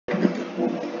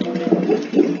Okay,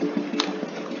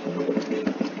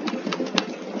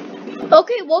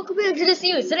 welcome back to the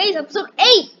series. Today's episode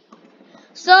 8.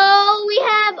 So we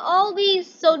have all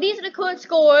these. So these are the current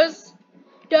scores.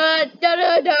 Yeah,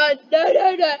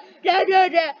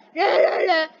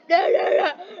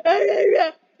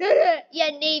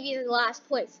 Navy is in last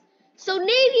place. So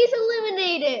Navy is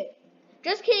eliminated.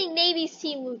 Just kidding. Navy's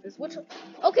team loses.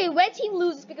 Okay, red team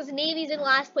loses because Navy's in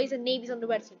last place and Navy's on the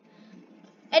red team.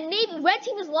 And red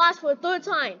team is lost for a third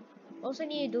time. Also, I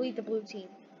need to delete the blue team.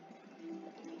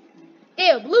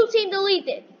 There, blue team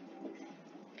deleted.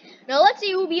 Now let's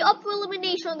see who will be up for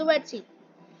elimination on the red team.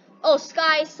 Oh,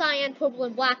 Sky, Cyan, Purple,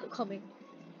 and Black are coming.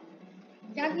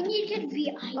 Dad, we need to get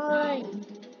VIP.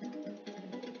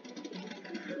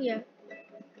 Yeah.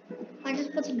 I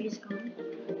just put some music on.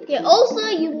 Yeah, also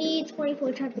you need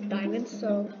 24 types of diamonds,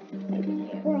 so...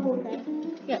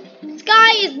 Yeah.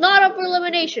 Sky is not up for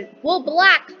elimination. Will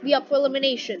Black be up for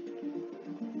elimination?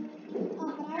 I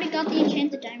already got the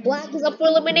enchanted diamonds. Black is up for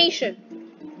elimination.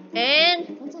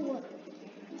 And...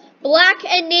 Black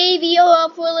and Navy are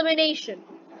up for elimination.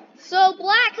 So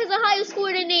Black has a higher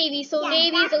score than Navy, so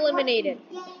Navy is eliminated.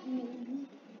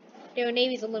 There,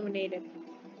 Navy's eliminated.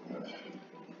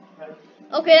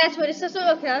 Okay, that's what it says.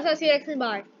 Okay, let's see you next time.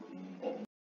 Bye.